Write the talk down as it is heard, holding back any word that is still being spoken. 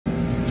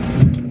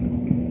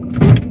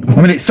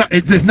I mean,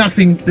 there's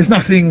nothing.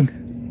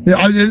 You know,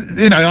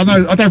 I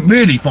know I don't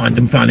really find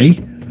them funny,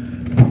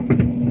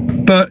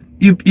 but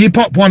you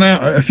pop one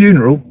out at a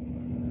funeral.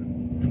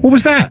 What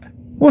was that?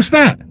 What's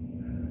that?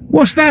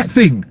 What's that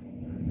thing?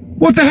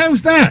 What the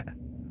hell's that?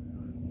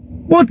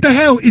 What the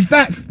hell is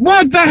that?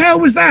 What the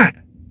hell was that?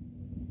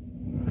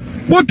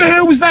 What the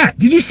hell was that?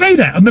 Did you see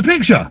that on the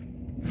picture?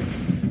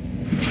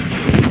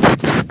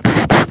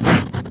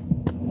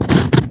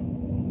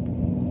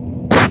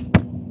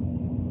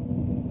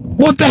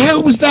 What the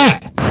hell was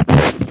that?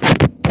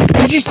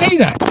 Did you see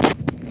that?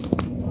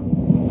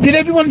 Did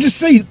everyone just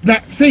see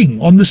that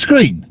thing on the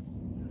screen?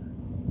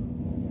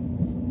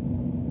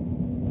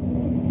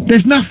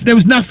 There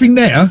was nothing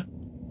there,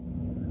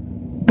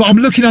 but I'm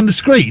looking on the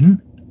screen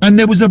and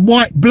there was a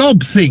white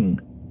blob thing.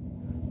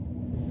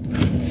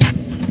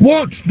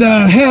 What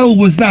the hell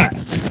was that?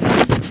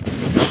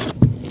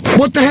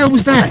 What the hell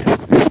was that?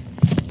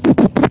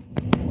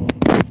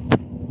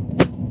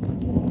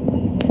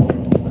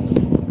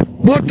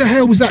 What the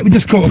hell was that? We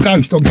just caught a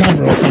ghost on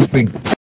camera or something.